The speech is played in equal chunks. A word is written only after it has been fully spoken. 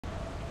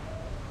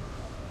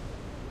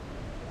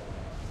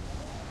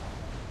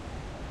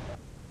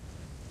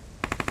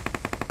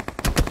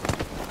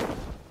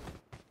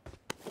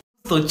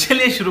तो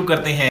चलिए शुरू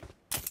करते हैं।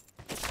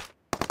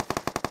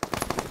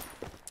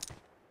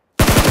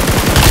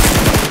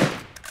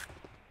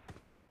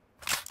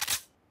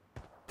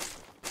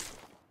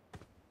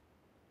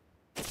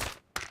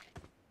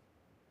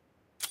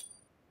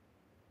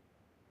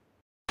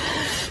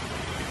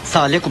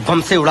 साले को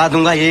बम से उड़ा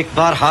दूंगा, एक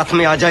बार हाथ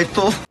में आ जाए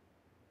तो।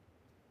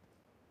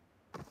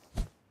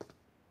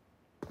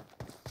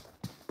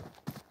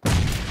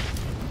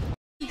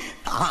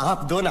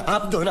 आप दो ना।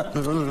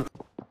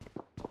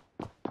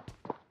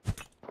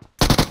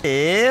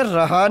 ए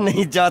रहा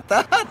नहीं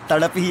जाता,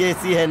 तड़प ही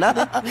ऐसी है ना।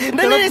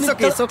 नहीं,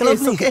 सुके।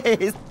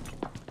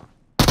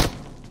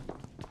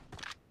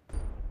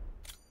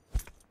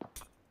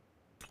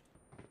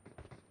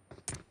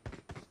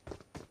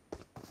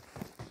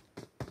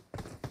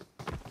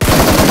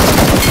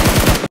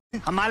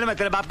 हम मालूम है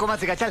तेरे बाप को मत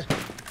सिखा, चल।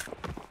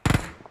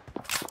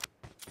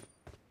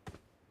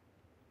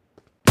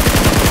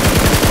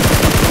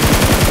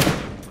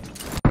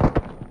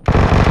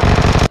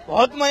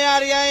 बहुत मजा आ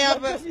रहा है यहाँ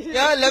पे,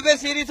 क्या लबे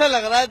सीरी सा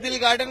लग रहा है, दिल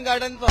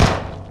गार्डन तो।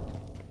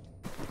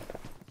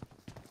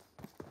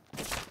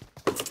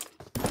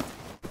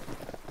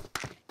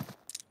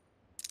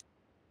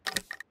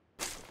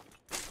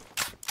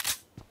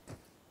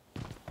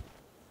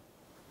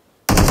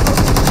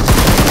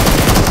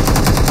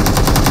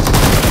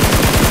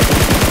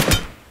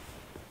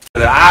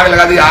 आग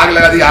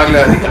लगा दी।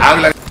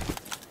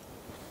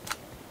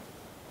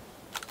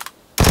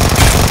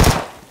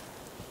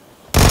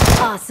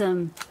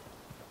 Awesome.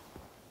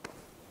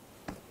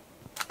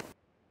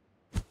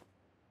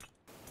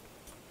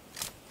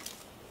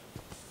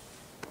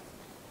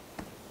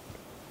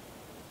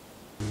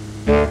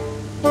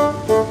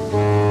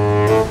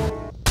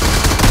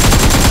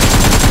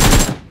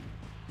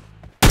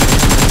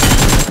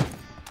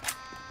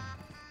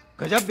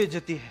 गजब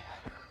बेइज्जती है।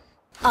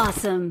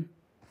 Awesome.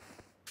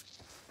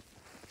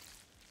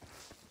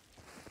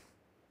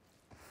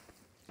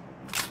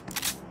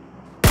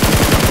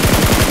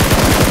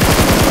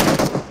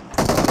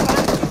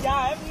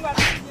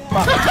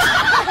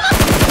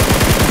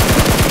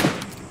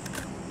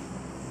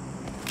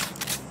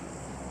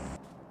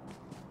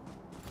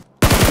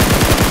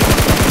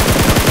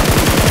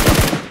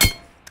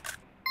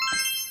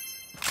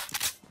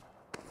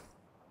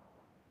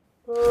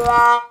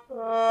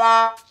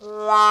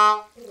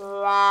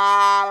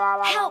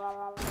 Help!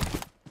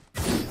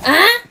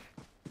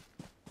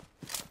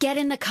 Get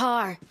in the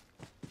car.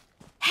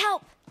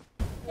 Help!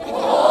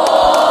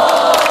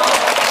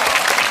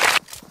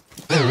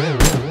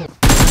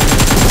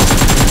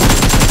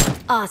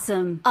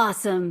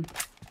 Awesome.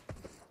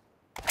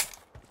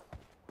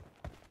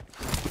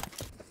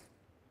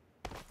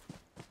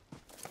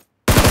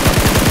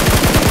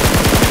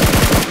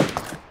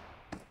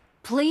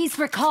 Please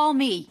recall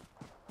me.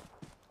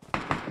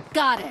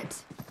 Got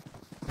it.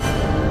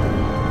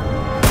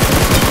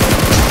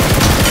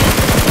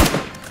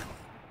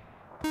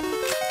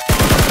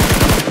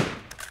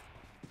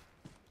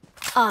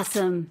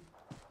 Awesome.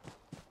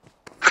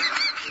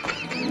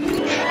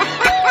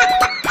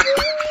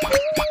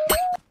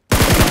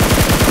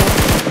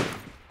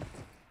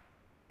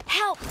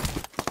 Help!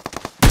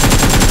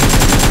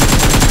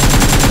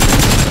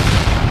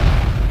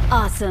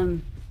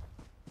 Awesome.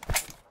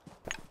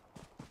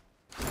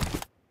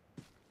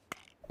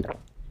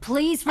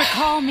 Please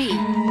recall me.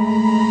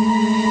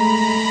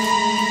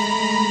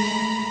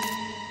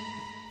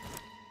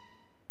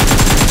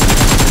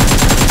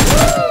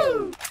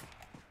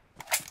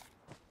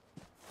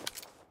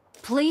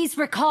 Please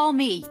recall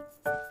me.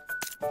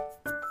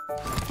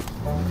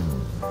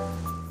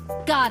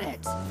 Got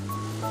it.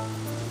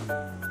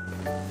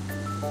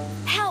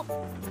 Help!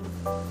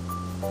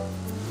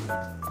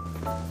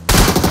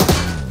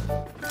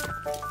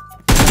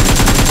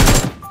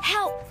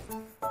 Help!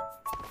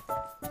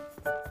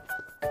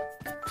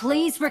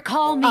 Please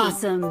recall me.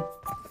 Awesome.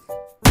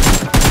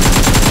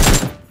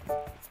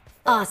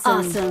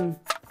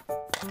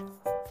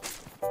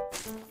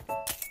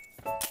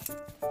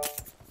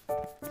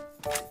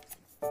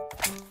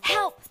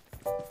 Help!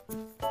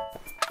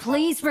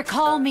 Please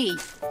recall me.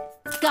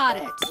 Got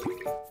it.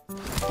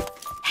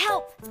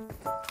 Help!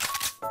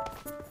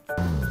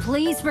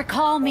 Please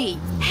recall me.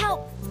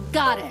 Help!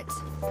 Got it.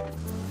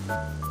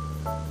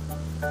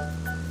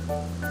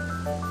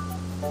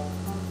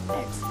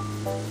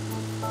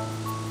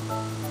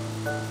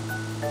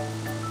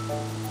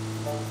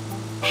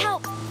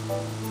 Help!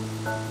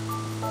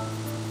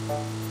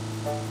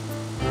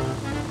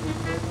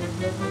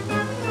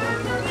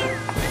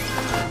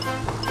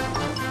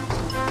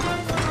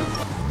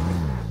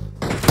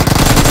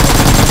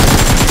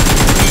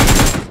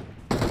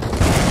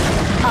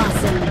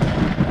 Awesome.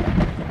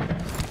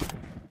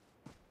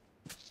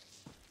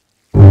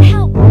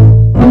 Help!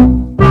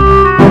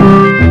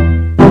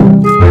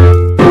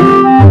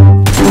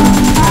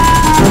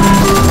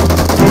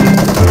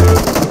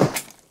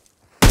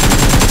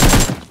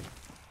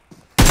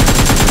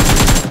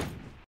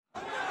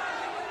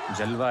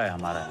 जलवा है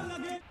हमारा।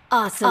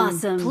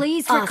 Awesome.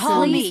 Please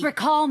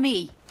recall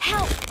me.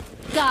 Help!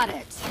 Got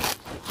it.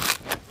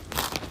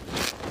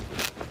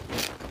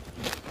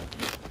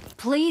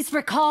 Please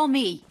recall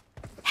me.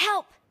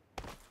 Help!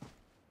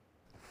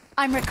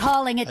 I'm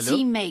recalling a Hello?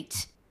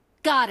 teammate.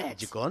 Got it.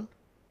 जी कौन?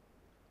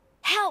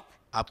 Help!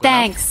 आपका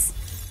नाम? Thanks.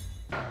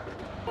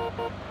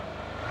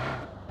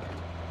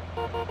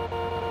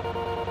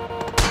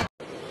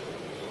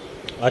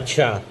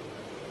 अच्छा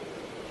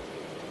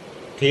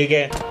ठीक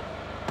है।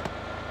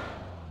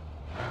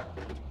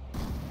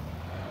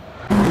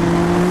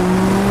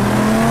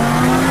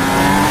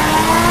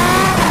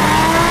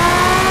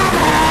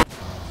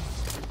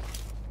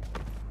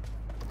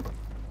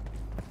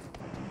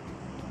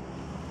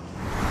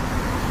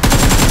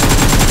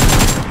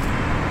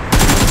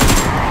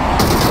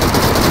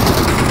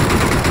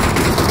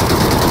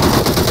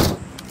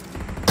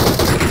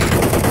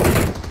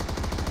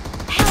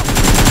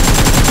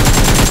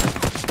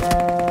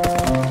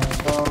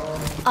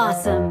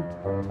 Awesome.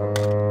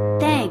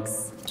 Thanks.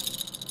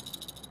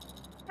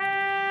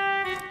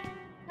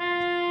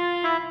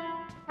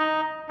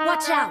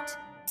 Watch out.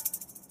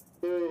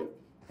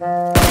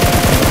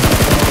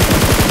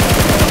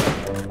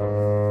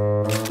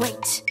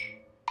 Wait.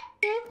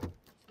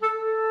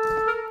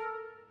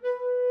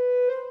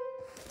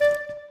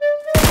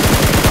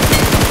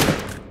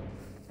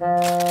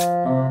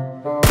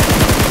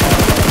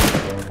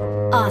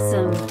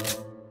 Awesome.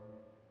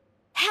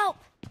 Help!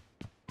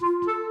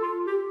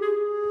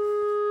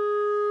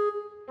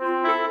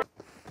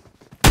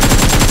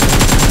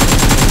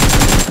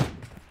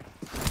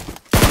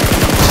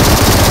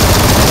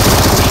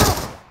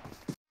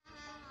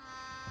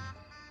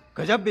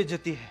 गजब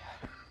बेइज्जती है।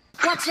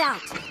 Watch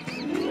out!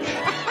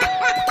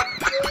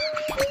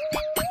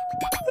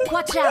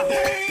 Watch out!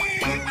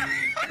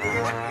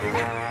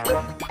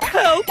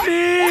 Help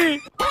me!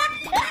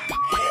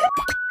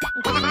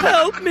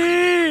 Help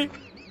me!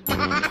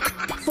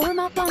 Form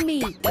up on me.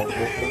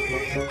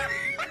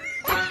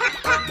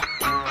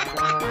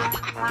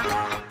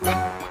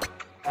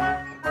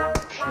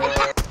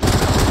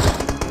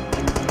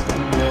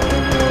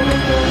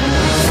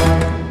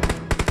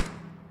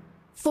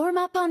 Form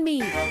up on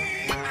me.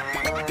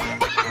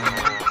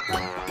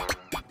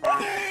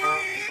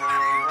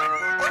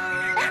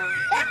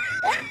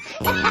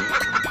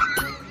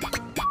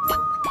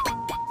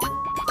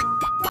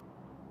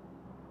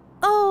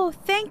 Oh,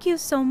 thank you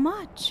so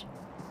much.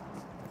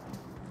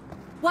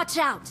 Watch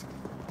out.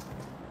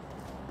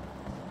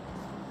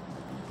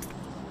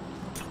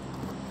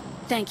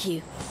 Thank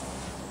you.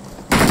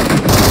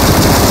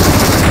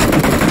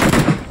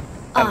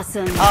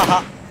 Awesome.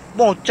 हाँ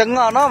बहुत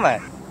चंगा नाम है।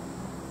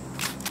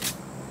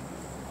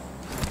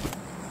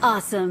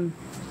 Awesome.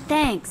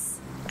 Thanks.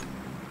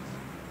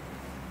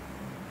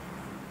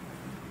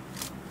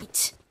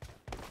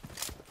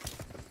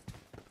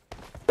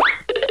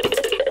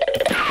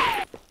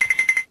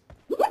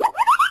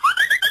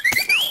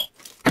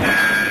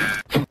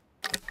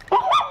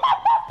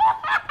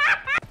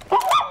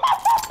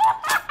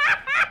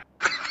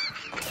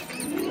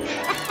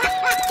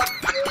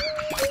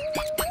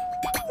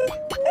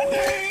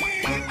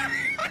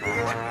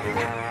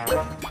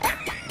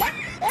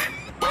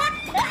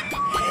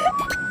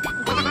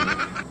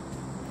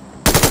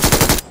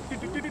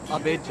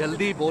 अबे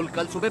जल्दी बोल,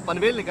 कल सुबह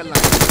पनवेल निकलना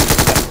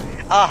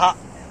है। हाँ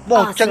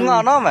बहुत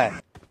चंगा नाम है।